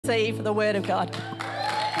C for the Word of God.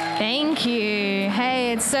 Thank you.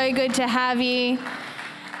 Hey, it's so good to have you.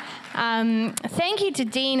 Thank you to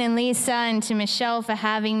Dean and Lisa and to Michelle for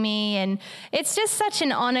having me, and it's just such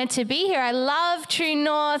an honour to be here. I love True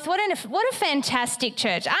North. What a fantastic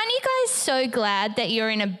church. Aren't you guys so glad that you're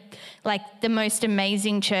in the most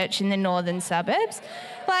amazing church in the northern suburbs?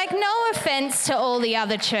 Like, no offence to all the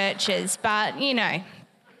other churches, but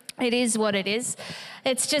it is what it is.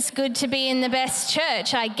 It's just good to be in the best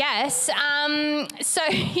church, I guess. So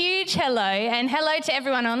huge hello, and hello to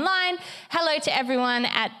everyone online. Hello to everyone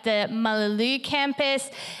at the Mullaloo campus.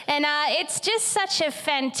 And it's just such a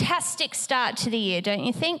fantastic start to the year, don't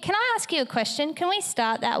you think? Can I ask you a question? Can we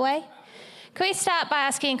start that way? Can we start by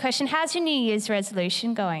asking a question? How's your New Year's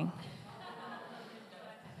resolution going?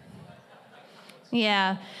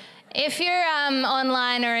 Yeah. If you're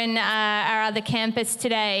online or in our other campus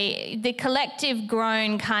today, the collective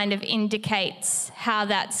groan kind of indicates how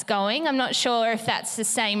that's going. I'm not sure if that's the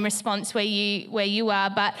same response where you are,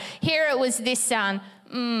 but here it was this sound,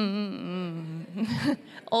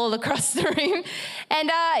 all across the room. And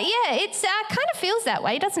it's kind of feels that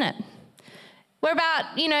way, doesn't it? We're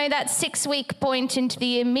about, that 6-week point into the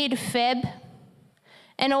year, mid-Feb,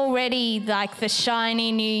 and already the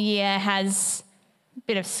shiny new year has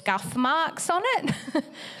bit of scuff marks on it.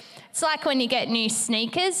 It's like when you get new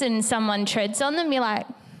sneakers and someone treads on them, you're like,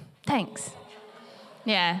 thanks.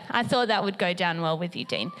 Yeah, I thought that would go down well with you,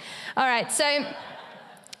 Dean. All right, so,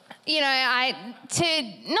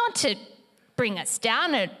 not to bring us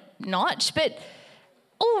down a notch, but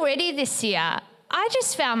already this year, I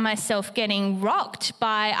just found myself getting rocked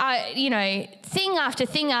by, thing after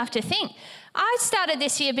thing after thing. I started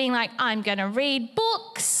this year being like, I'm going to read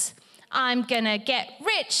books, I'm going to get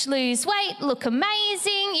rich, lose weight, look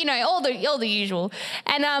amazing, all the usual,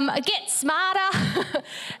 and get smarter.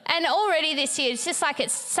 And already this year, it's just like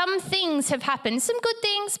some things have happened, some good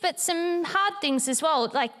things, but some hard things as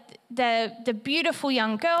well. Like the beautiful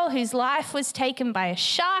young girl whose life was taken by a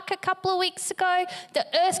shark a couple of weeks ago, the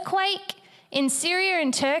earthquake in Syria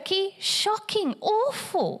and Turkey, shocking,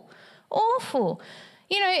 awful.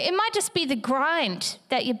 It might just be the grind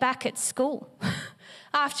that you're back at school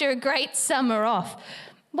after a great summer off.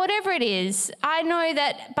 Whatever it is, I know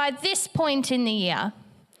that by this point in the year,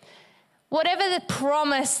 whatever the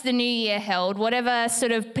promise the new year held, whatever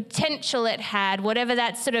sort of potential it had, whatever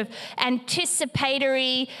that sort of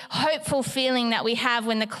anticipatory, hopeful feeling that we have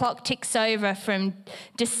when the clock ticks over from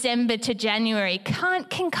December to January can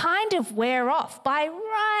kind of wear off by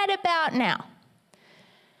right about now.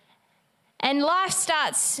 And life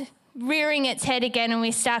starts rearing its head again, and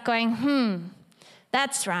we start going,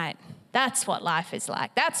 that's right. That's what life is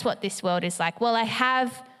like. That's what this world is like. Well, I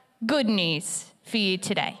have good news for you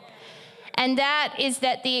today. And that is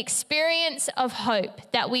that the experience of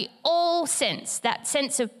hope that we all sense, that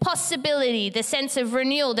sense of possibility, the sense of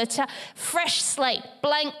renewal, the fresh slate,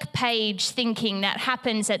 blank page thinking that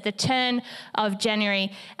happens at the turn of January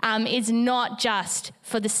is not just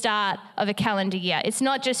for the start of a calendar year. It's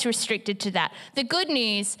not just restricted to that. The good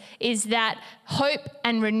news is that hope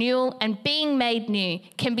and renewal and being made new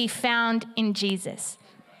can be found in Jesus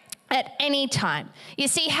at any time. You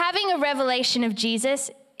see, having a revelation of Jesus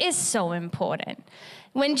is so important.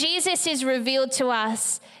 When Jesus is revealed to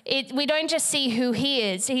us, we don't just see who he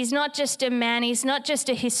is. He's not just a man. He's not just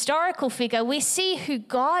a historical figure. We see who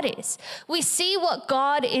God is. We see what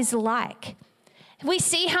God is like. We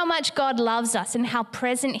see how much God loves us and how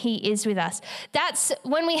present he is with us. That's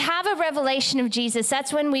when we have a revelation of Jesus,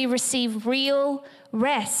 that's when we receive real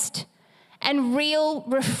rest and real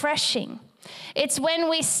refreshing. It's when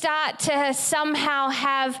we start to somehow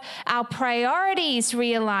have our priorities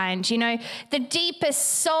realigned. The deepest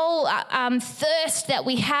soul thirst that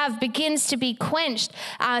we have begins to be quenched.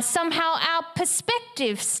 Somehow our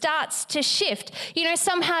perspective starts to shift.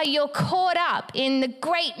 Somehow you're caught up in the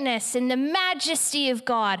greatness and the majesty of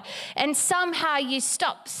God, and somehow you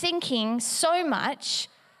stop thinking so much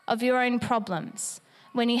of your own problems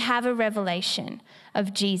when you have a revelation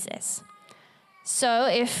of Jesus. So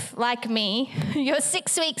if, like me, you're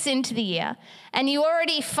 6 weeks into the year and you're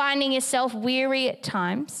already finding yourself weary at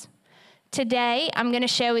times, today I'm going to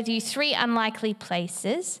share with you 3 unlikely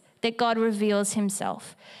places that God reveals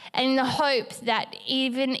himself. And in the hope that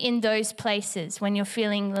even in those places, when you're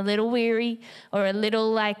feeling a little weary or a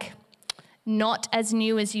little not as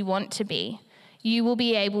new as you want to be, you will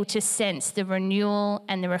be able to sense the renewal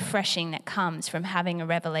and the refreshing that comes from having a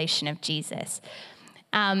revelation of Jesus.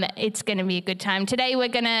 It's going to be a good time. Today we're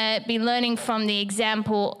going to be learning from the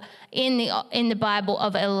example in the Bible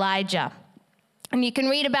of Elijah. And you can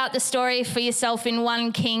read about the story for yourself in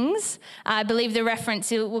 1 Kings. I believe the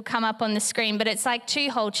reference will come up on the screen, but it's like 2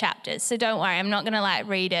 whole chapters. So don't worry, I'm not going to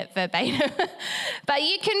read it verbatim. But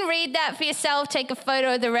you can read that for yourself, take a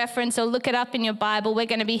photo of the reference or look it up in your Bible. We're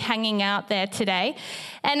going to be hanging out there today.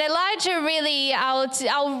 And Elijah really,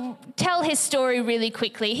 I'll tell his story really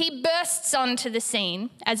quickly. He bursts onto the scene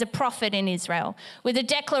as a prophet in Israel with a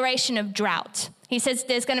declaration of drought. He says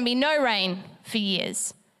there's going to be no rain for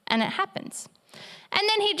years, and it happens. And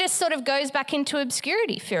then he just sort of goes back into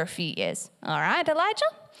obscurity for a few years. All right, Elijah?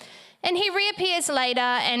 And he reappears later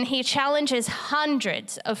and he challenges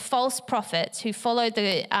hundreds of false prophets who follow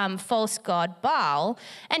the false god Baal.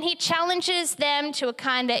 And he challenges them to a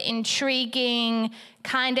kind of intriguing,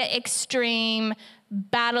 kind of extreme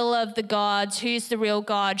battle of the gods, who's the real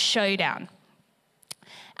god showdown.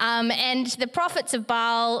 And the prophets of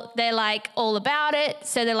Baal, they're all about it.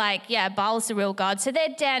 So they're yeah, Baal's the real God. So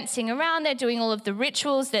they're dancing around. They're doing all of the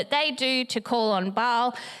rituals that they do to call on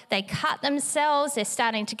Baal. They cut themselves. They're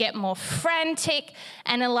starting to get more frantic.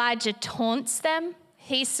 And Elijah taunts them.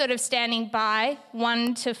 He's sort of standing by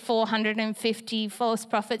 1 to 450 false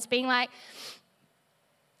prophets being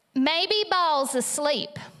maybe Baal's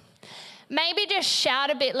asleep. Maybe just shout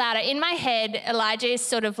a bit louder. In my head, Elijah is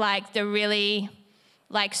sort of the really...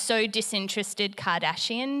 so disinterested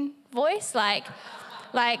Kardashian voice,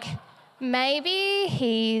 maybe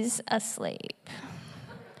he's asleep.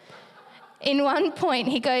 In one point,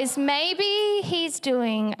 he goes, maybe he's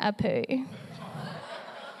doing a poo.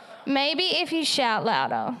 Maybe if you shout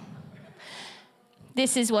louder.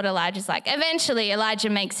 This is what Elijah's like. Eventually, Elijah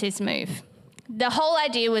makes his move. The whole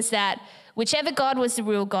idea was that whichever God was the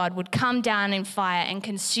real God would come down in fire and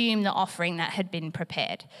consume the offering that had been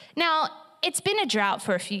prepared. Now, it's been a drought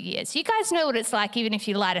for a few years. You guys know what it's like even if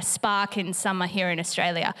you light a spark in summer here in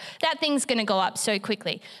Australia. That thing's going to go up so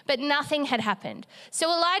quickly. But nothing had happened.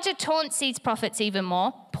 So Elijah taunts these prophets even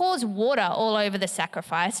more, pours water all over the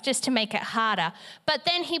sacrifice just to make it harder. But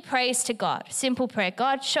then he prays to God. Simple prayer.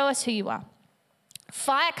 God, show us who you are.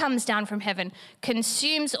 Fire comes down from heaven,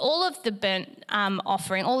 consumes all of the burnt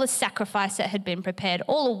offering, all the sacrifice that had been prepared,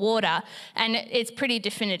 all the water, and it's pretty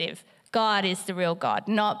definitive. God is the real God,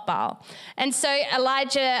 not Baal. And so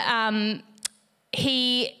Elijah,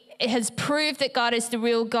 he has proved that God is the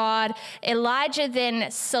real God. Elijah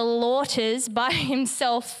then slaughters by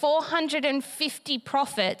himself 450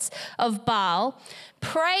 prophets of Baal,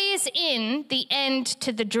 prays in the end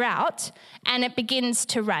to the drought, and it begins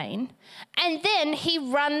to rain. And then he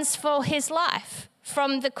runs for his life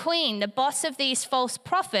from the queen, the boss of these false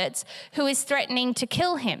prophets, who is threatening to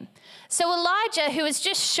kill him. So Elijah, who has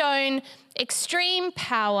just shown extreme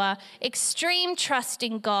power, extreme trust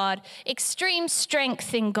in God, extreme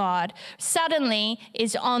strength in God, suddenly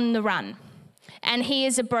is on the run. And he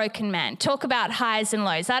is a broken man. Talk about highs and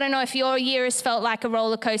lows. I don't know if your year has felt like a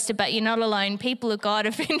roller coaster, but you're not alone. People of God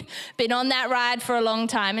have been on that ride for a long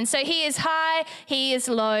time. And so he is high, he is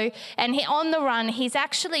low, and on the run, he's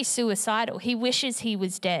actually suicidal. He wishes he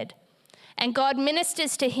was dead. And God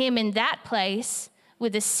ministers to him in that place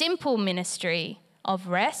with a simple ministry of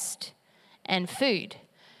rest and food.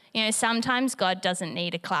 You know, sometimes God doesn't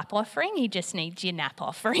need a clap offering, he just needs your nap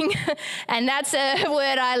offering. And that's a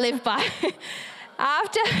word I live by.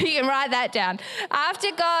 You can write that down. After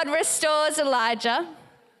God restores Elijah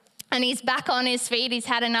and he's back on his feet, he's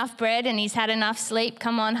had enough bread and he's had enough sleep.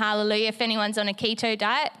 Come on, hallelujah. If anyone's on a keto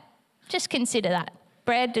diet, just consider that.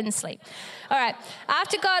 Bread and sleep. All right.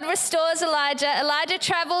 After God restores Elijah, Elijah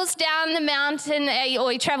travels down the mountain,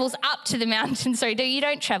 or he travels up to the mountain. Sorry, you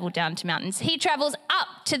don't travel down to mountains. He travels up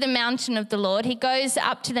to the mountain of the Lord. He goes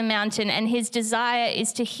up to the mountain, and his desire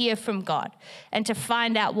is to hear from God and to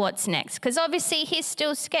find out what's next. Because obviously he's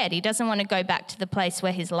still scared. He doesn't want to go back to the place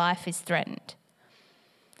where his life is threatened.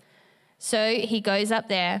 So he goes up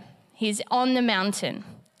there. He's on the mountain.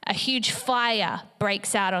 A huge fire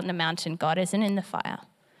breaks out on the mountain. God isn't in the fire.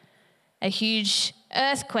 A huge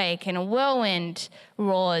earthquake and a whirlwind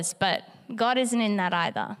roars, but God isn't in that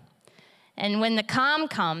either. And when the calm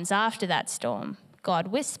comes after that storm, God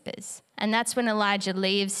whispers. And that's when Elijah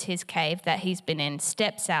leaves his cave that he's been in,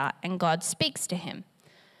 steps out, and God speaks to him.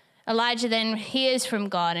 Elijah then hears from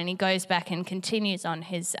God, and he goes back and continues on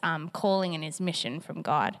his calling and his mission from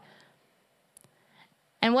God.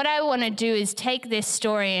 And what I want to do is take this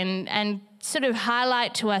story and sort of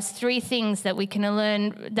highlight to us 3 things that we can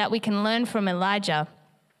learn from Elijah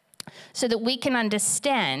so that we can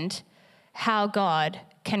understand how God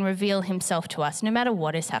can reveal himself to us no matter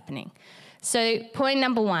what is happening. So point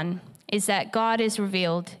number 1 is that God is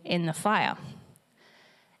revealed in the fire.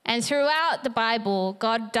 And throughout the Bible,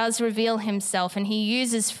 God does reveal himself, and he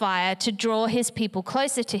uses fire to draw his people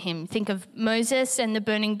closer to him. Think of Moses and the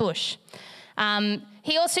burning bush.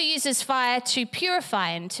 He also uses fire to purify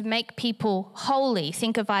and to make people holy.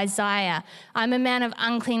 Think of Isaiah. I'm a man of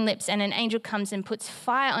unclean lips, and an angel comes and puts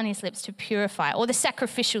fire on his lips to purify. Or the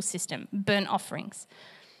sacrificial system, burnt offerings.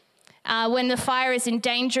 When the fire is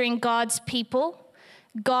endangering God's people,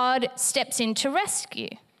 God steps in to rescue,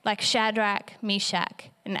 like Shadrach, Meshach,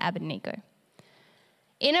 and Abednego.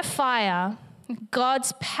 In a fire,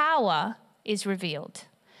 God's power is revealed.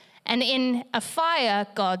 And in a fire,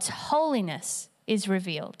 God's holiness is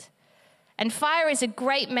revealed. And fire is a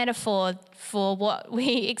great metaphor for what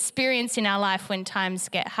we experience in our life when times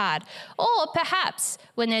get hard. Or perhaps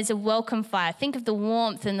when there's a welcome fire. Think of the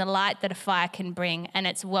warmth and the light that a fire can bring, and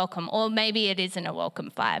it's welcome. Or maybe it isn't a welcome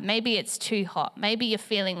fire. Maybe it's too hot. Maybe you're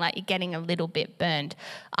feeling like you're getting a little bit burned.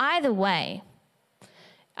 Either way,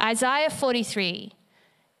 Isaiah 43,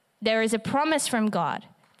 there is a promise from God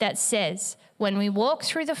that says, when we walk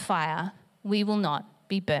through the fire, we will not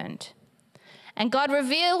be burned. And God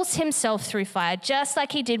reveals himself through fire, just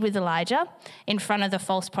like he did with Elijah in front of the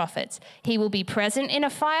false prophets. He will be present in a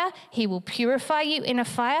fire. He will purify you in a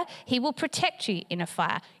fire. He will protect you in a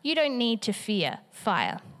fire. You don't need to fear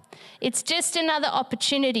fire. It's just another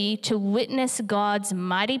opportunity to witness God's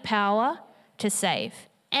mighty power to save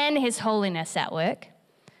and his holiness at work.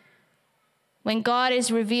 When God is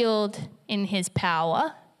revealed in his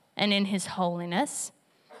power and in his holiness,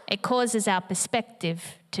 it causes our perspective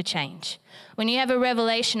to change. When you have a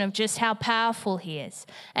revelation of just how powerful he is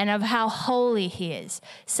and of how holy he is,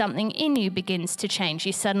 something in you begins to change.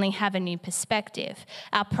 You suddenly have a new perspective.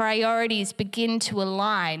 Our priorities begin to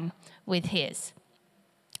align with his.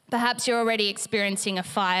 Perhaps you're already experiencing a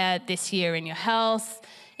fire this year in your health,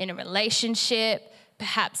 in a relationship,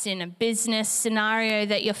 perhaps in a business scenario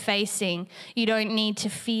that you're facing. You don't need to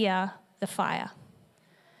fear the fire.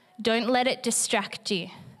 Don't let it distract you.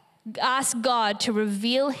 Ask God to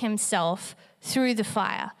reveal himself through the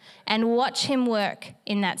fire and watch him work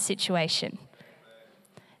in that situation.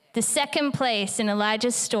 The second place in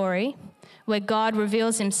Elijah's story where God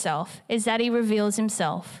reveals himself is that he reveals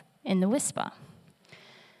himself in the whisper.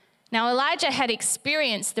 Now, Elijah had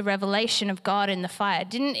experienced the revelation of God in the fire.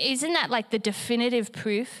 Isn't that like the definitive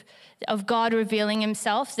proof of God revealing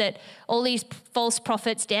himself, that all these false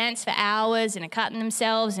prophets dance for hours and are cutting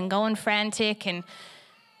themselves and going frantic and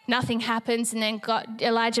nothing happens, and then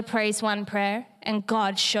Elijah prays one prayer and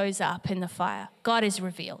God shows up in the fire. God is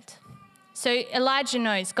revealed. So Elijah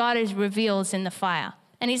knows God is revealed in the fire.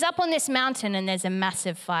 And he's up on this mountain and there's a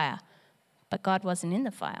massive fire. But God wasn't in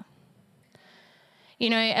the fire. You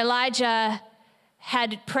know, Elijah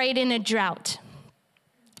had prayed in a drought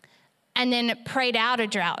and then prayed out a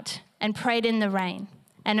drought and prayed in the rain.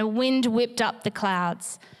 And a wind whipped up the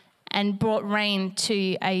clouds and brought rain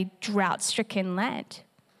to a drought-stricken land.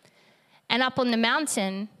 And up on the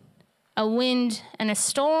mountain, a wind and a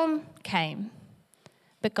storm came,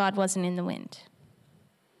 but God wasn't in the wind.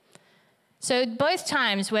 So both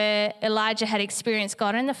times where Elijah had experienced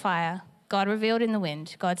God in the fire, God revealed in the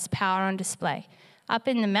wind, God's power on display. Up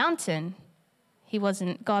in the mountain,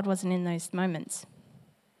 God wasn't in those moments.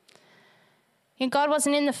 And God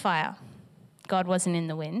wasn't in the fire. God wasn't in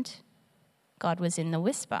the wind. God was in the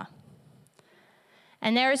whisper.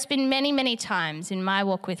 And there has been many, many times in my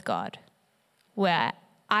walk with God where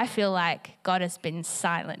I feel like God has been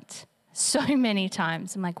silent so many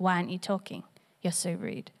times. I'm like, why aren't you talking? You're so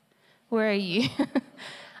rude. Where are you?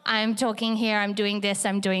 I'm talking here, I'm doing this,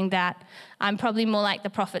 I'm doing that. I'm probably more like the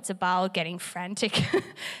prophets of Baal, getting frantic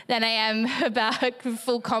than I am about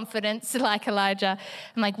full confidence like Elijah.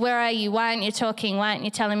 I'm like, where are you? Why aren't you talking? Why aren't you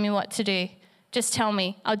telling me what to do? Just tell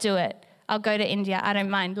me, I'll do it. I'll go to India, I don't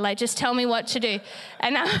mind. Like, just tell me what to do.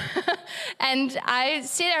 And I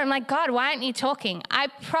sit there, I'm like, God, why aren't you talking? I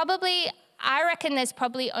reckon there's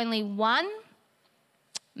probably only one,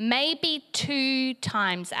 maybe 2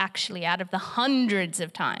 times actually out of the hundreds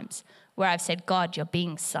of times where I've said, God, you're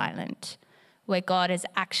being silent, where God has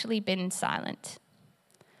actually been silent.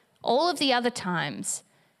 All of the other times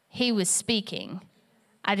he was speaking,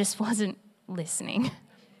 I just wasn't listening.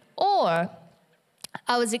 Or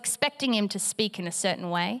I was expecting him to speak in a certain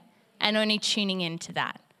way and only tuning into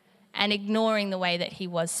that and ignoring the way that he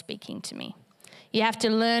was speaking to me. You have to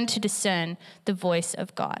learn to discern the voice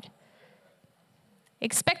of God.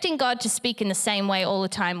 Expecting God to speak in the same way all the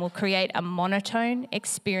time will create a monotone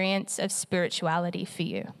experience of spirituality for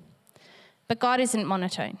you. But God isn't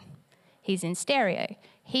monotone. He's in stereo.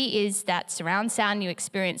 He is that surround sound you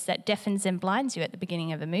experience that deafens and blinds you at the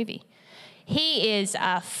beginning of a movie. He is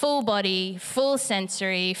a full body, full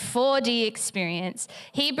sensory, 4D experience.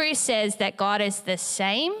 Hebrews says that God is the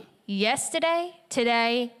same yesterday,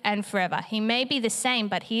 today, and forever. He may be the same,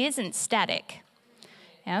 but he isn't static.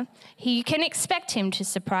 Yeah? You can expect him to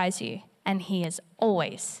surprise you, and he is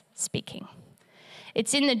always speaking.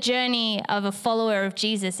 It's in the journey of a follower of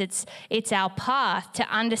Jesus. It's our path to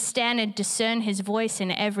understand and discern his voice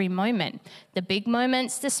in every moment. The big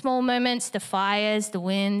moments, the small moments, the fires, the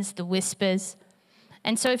winds, the whispers.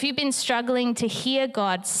 And so if you've been struggling to hear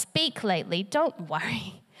God speak lately, don't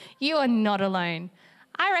worry. You are not alone.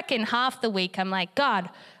 I reckon half the week I'm like, God,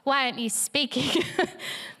 why aren't you speaking?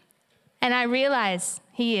 And I realize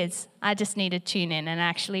he is. I just need to tune in and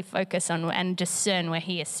actually focus on and discern where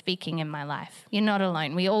he is speaking in my life. You're not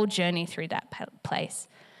alone. We all journey through that place.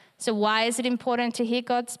 So why is it important to hear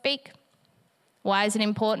God speak? Why is it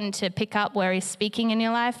important to pick up where he's speaking in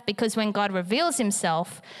your life? Because when God reveals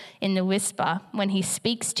himself in the whisper, when he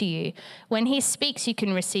speaks to you, when he speaks, you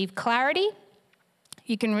can receive clarity,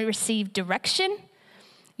 you can receive direction,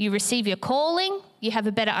 you receive your calling, you have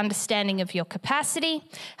a better understanding of your capacity.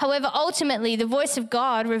 However, ultimately, the voice of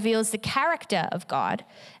God reveals the character of God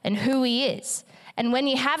and who he is. And when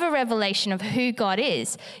you have a revelation of who God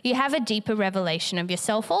is, you have a deeper revelation of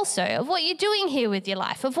yourself also, of what you're doing here with your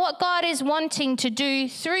life, of what God is wanting to do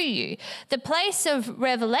through you. The place of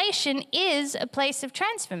revelation is a place of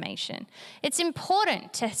transformation. It's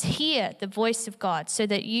important to hear the voice of God so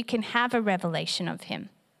that you can have a revelation of him.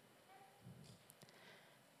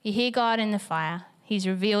 You hear God in the fire. He's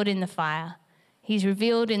revealed in the fire. He's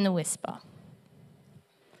revealed in the whisper.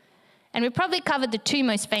 And we've probably covered the two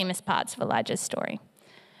most famous parts of Elijah's story.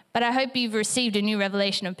 But I hope you've received a new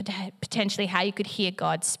revelation of potentially how you could hear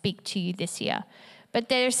God speak to you this year. But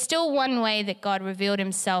there's still one way that God revealed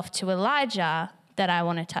himself to Elijah that I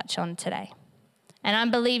want to touch on today. And I'm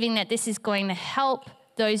believing that this is going to help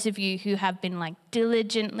those of you who have been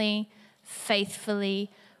diligently, faithfully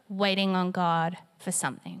waiting on God for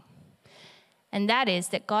something. And that is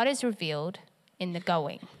that God is revealed in the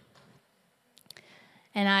going.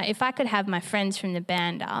 And if I could have my friends from the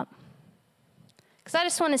band up, because I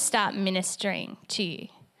just want to start ministering to you.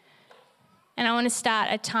 And I want to start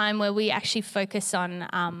a time where we actually focus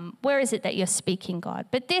on where is it that you're speaking, God.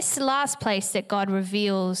 But this last place that God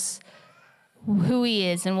reveals who he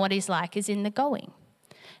is and what he's like is in the going.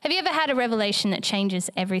 Have you ever had a revelation that changes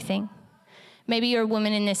everything? Maybe you're a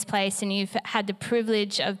woman in this place and you've had the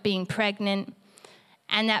privilege of being pregnant,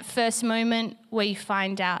 and that first moment where you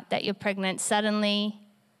find out that you're pregnant, suddenly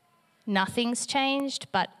nothing's changed,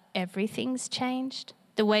 but everything's changed.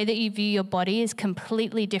 The way that you view your body is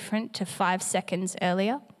completely different to 5 seconds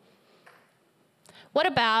earlier. What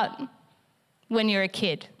about when you're a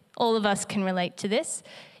kid? All of us can relate to this.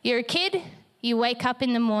 You're a kid, you wake up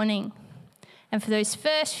in the morning, and for those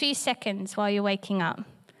first few seconds while you're waking up,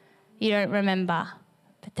 you don't remember,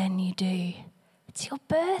 but then you do. It's your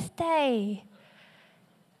birthday.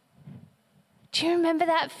 Do you remember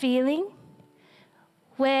that feeling?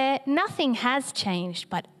 Where nothing has changed,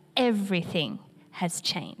 but everything has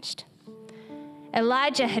changed.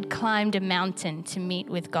 Elijah had climbed a mountain to meet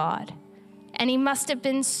with God, and he must have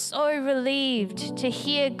been so relieved to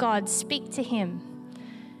hear God speak to him.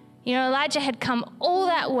 You know, Elijah had come all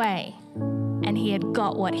that way, and he had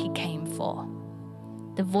got what he came for.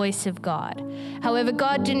 The voice of God. However,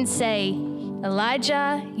 God didn't say,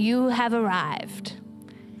 Elijah, you have arrived.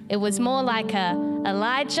 It was more like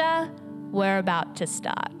Elijah, we're about to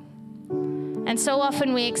start. And so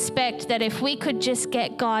often we expect that if we could just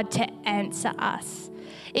get God to answer us,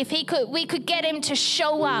 if we could get him to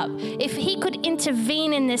show up, if he could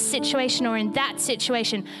intervene in this situation or in that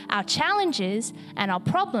situation, our challenges and our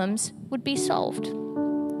problems would be solved.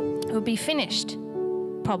 It would be finished.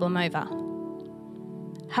 Problem over.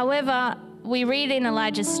 However, we read in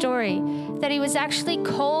Elijah's story that he was actually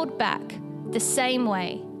called back the same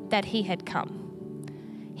way that he had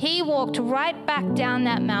come. He walked right back down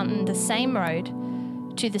that mountain, the same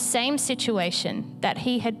road, to the same situation that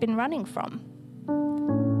he had been running from.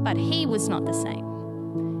 But he was not the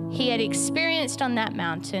same. He had experienced on that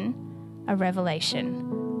mountain a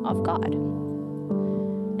revelation of God.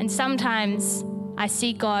 And sometimes I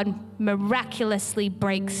see God miraculously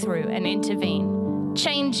break through and intervene,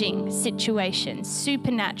 changing situations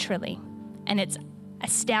supernaturally, and it's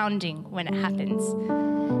astounding when it happens.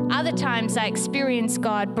 Other times I experience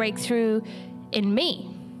God break through in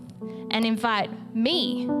me and invite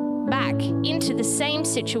me back into the same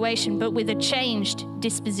situation but with a changed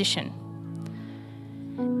disposition.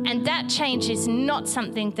 And that change is not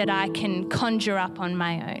something that I can conjure up on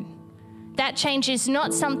my own. That change is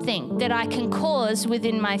not something that I can cause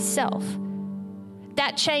within myself.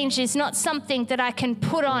 That change is not something that I can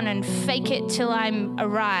put on and fake it till I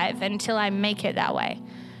arrive, until I make it that way.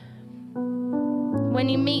 When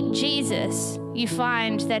you meet Jesus, you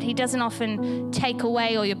find that he doesn't often take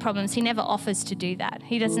away all your problems. He never offers to do that.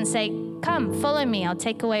 He doesn't say, come, follow me. I'll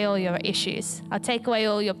take away all your issues. I'll take away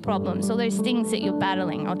all your problems, all those things that you're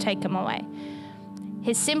battling. I'll take them away.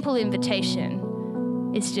 His simple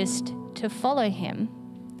invitation is just to follow him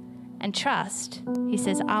and trust. He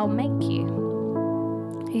says, I'll make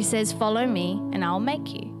you. He says, follow me and I'll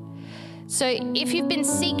make you. So if you've been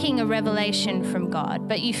seeking a revelation from God,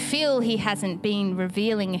 but you feel he hasn't been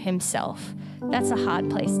revealing himself, that's a hard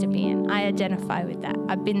place to be in. I identify with that.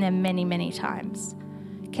 I've been there many, many times.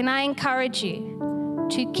 Can I encourage you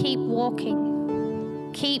to keep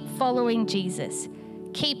walking, keep following Jesus,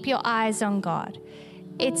 keep your eyes on God.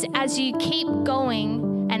 It's as you keep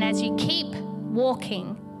going and as you keep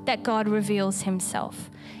walking that God reveals himself.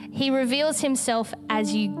 He reveals himself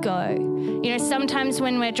as you go. You know, sometimes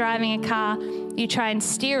when we're driving a car, you try and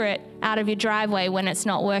steer it out of your driveway when it's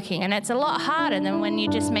not working. And it's a lot harder than when you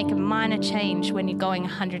just make a minor change when you're going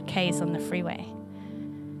 100 Ks on the freeway.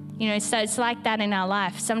 You know, so it's like that in our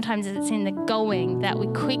life. Sometimes it's in the going that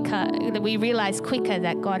we realize quicker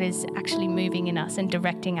that God is actually moving in us and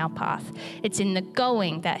directing our path. It's in the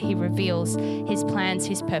going that he reveals his plans,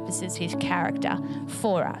 his purposes, his character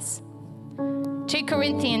for us. 2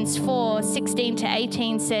 Corinthians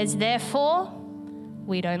 4:16-18 says, therefore,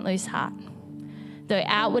 we don't lose heart. Though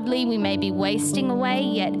outwardly we may be wasting away,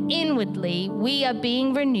 yet inwardly we are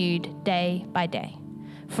being renewed day by day.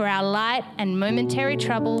 For our light and momentary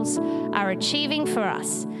troubles are achieving for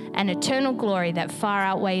us an eternal glory that far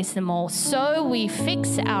outweighs them all. So we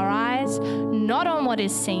fix our eyes not on what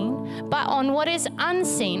is seen, but on what is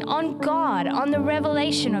unseen, on God, on the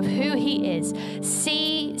revelation of who he is.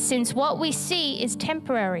 Since what we see is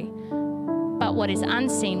temporary, but what is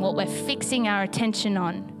unseen, what we're fixing our attention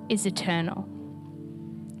on, is eternal.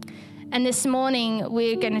 And this morning,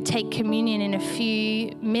 we're going to take communion in a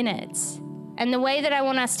few minutes. And the way that I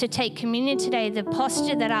want us to take communion today, the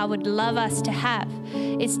posture that I would love us to have,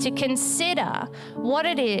 is to consider what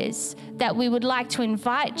it is that we would like to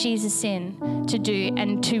invite Jesus in to do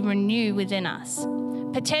and to renew within us.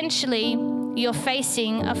 Potentially, you're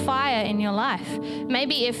facing a fire in your life.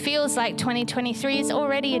 Maybe it feels like 2023 is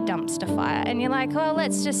already a dumpster fire, and you're like, well,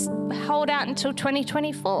 let's just hold out until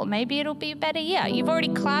 2024. Maybe it'll be a better year. You've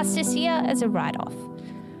already classed this year as a write-off.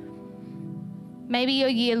 Maybe your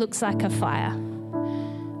year looks like a fire.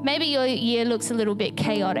 Maybe your year looks a little bit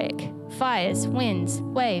chaotic. Fires, winds,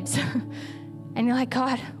 waves. And you're like,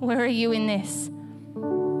 God, where are you in this?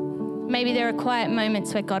 Maybe there are quiet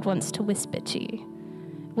moments where God wants to whisper to you,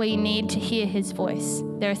 where you need to hear his voice.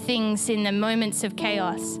 There are things in the moments of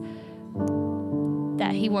chaos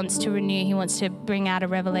that he wants to renew. He wants to bring out a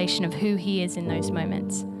revelation of who he is in those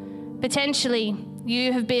moments. Potentially,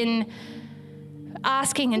 you have been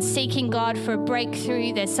asking and seeking God for a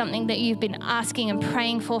breakthrough. There's something that you've been asking and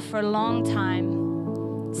praying for a long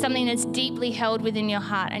time, something that's deeply held within your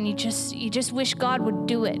heart, and you just wish God would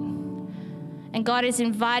do it. And God is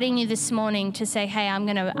inviting you this morning to say, hey, I'm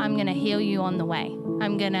gonna heal you on the way.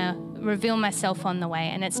 I'm gonna reveal myself on the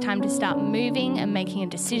way. And it's time to start moving and making a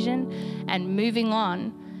decision and moving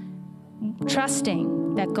on,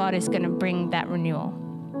 trusting that God is gonna bring that renewal.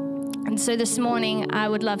 And so this morning, I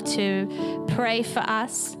would love to pray for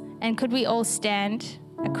us. And could we all stand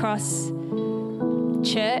across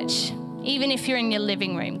church? Even if you're in your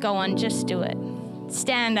living room, go on, just do it.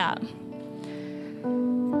 Stand up.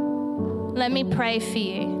 Let me pray for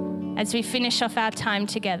you as we finish off our time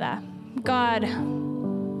together. God,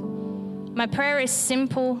 my prayer is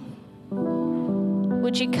simple.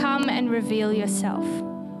 Would you come and reveal yourself?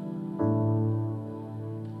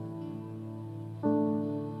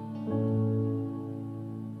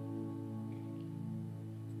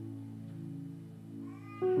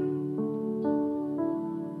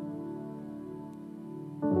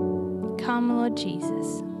 Come, Lord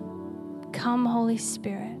Jesus. Come, Holy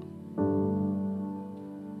Spirit.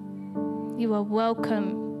 You are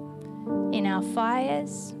welcome in our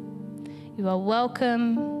fires. You are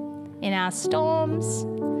welcome in our storms.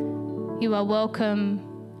 You are welcome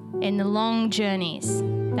in the long journeys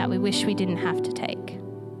that we wish we didn't have to take.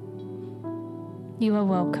 You are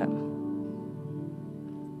welcome.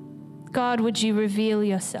 God, would you reveal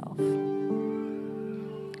yourself?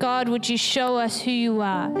 God, would you show us who you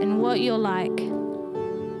are and what you're like?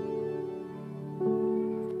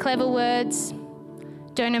 Clever words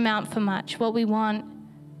don't amount for much. What we want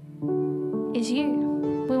is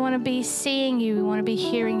you. We want to be seeing you. We want to be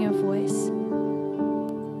hearing your voice.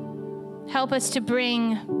 Help us to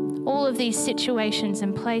bring all of these situations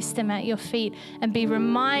and place them at your feet and be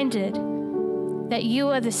reminded that you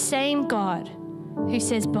are the same God who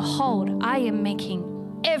says, behold, I am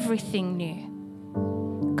making everything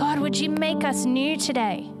new. God, would you make us new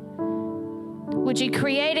today? Would you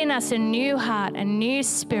create in us a new heart, a new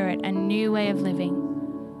spirit, a new way of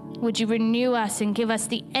living? Would you renew us and give us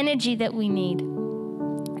the energy that we need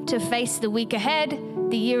to face the week ahead,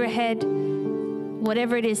 the year ahead,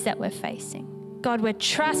 whatever it is that we're facing? God, we're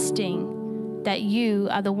trusting that you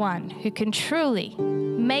are the one who can truly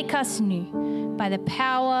make us new by the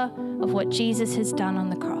power of what Jesus has done on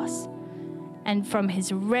the cross. And from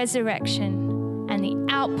his resurrection and the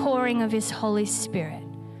outpouring of his Holy Spirit,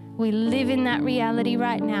 we live in that reality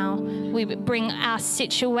right now. We bring our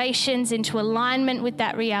situations into alignment with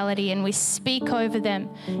that reality and we speak over them,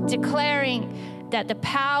 declaring that the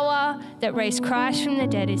power that raised Christ from the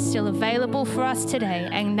dead is still available for us today,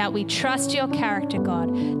 and that we trust your character,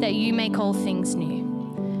 God, that you make all things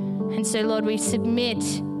new. And so, Lord, we submit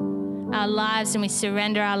our lives and we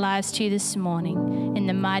surrender our lives to you this morning in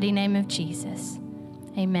the mighty name of Jesus.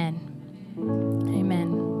 Amen.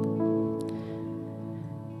 Amen.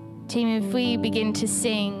 Team, if we begin to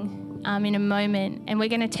sing in a moment, and we're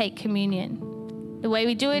going to take communion. The way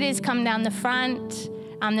we do it is come down the front.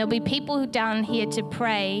 There'll be people down here to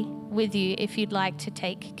pray with you if you'd like to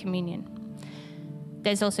take communion.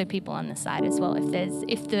 There's also people on the side as well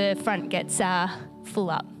if the front gets full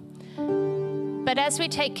up. But as we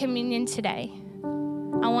take communion today,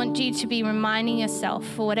 I want you to be reminding yourself,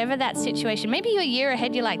 for whatever that situation, maybe your year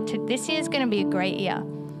ahead, you're like, this year is going to be a great year.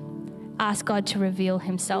 Ask God to reveal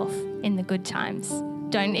himself in the good times.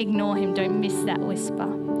 Don't ignore him. Don't miss that whisper.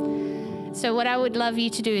 So what I would love you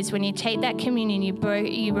to do is when you take that communion,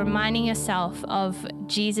 you're reminding yourself of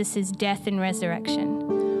Jesus' death and resurrection.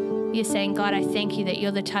 You're saying, God, I thank you that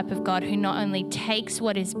you're the type of God who not only takes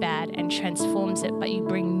what is bad and transforms it, but you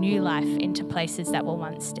bring new life into places that were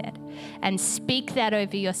once dead. And speak that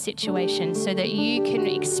over your situation so that you can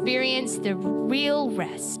experience the real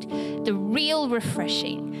rest, the real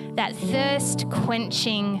refreshing, that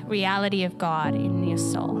thirst-quenching reality of God in your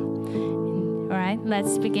soul. All right,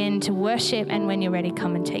 let's begin to worship, and when you're ready,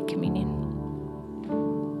 come and take communion.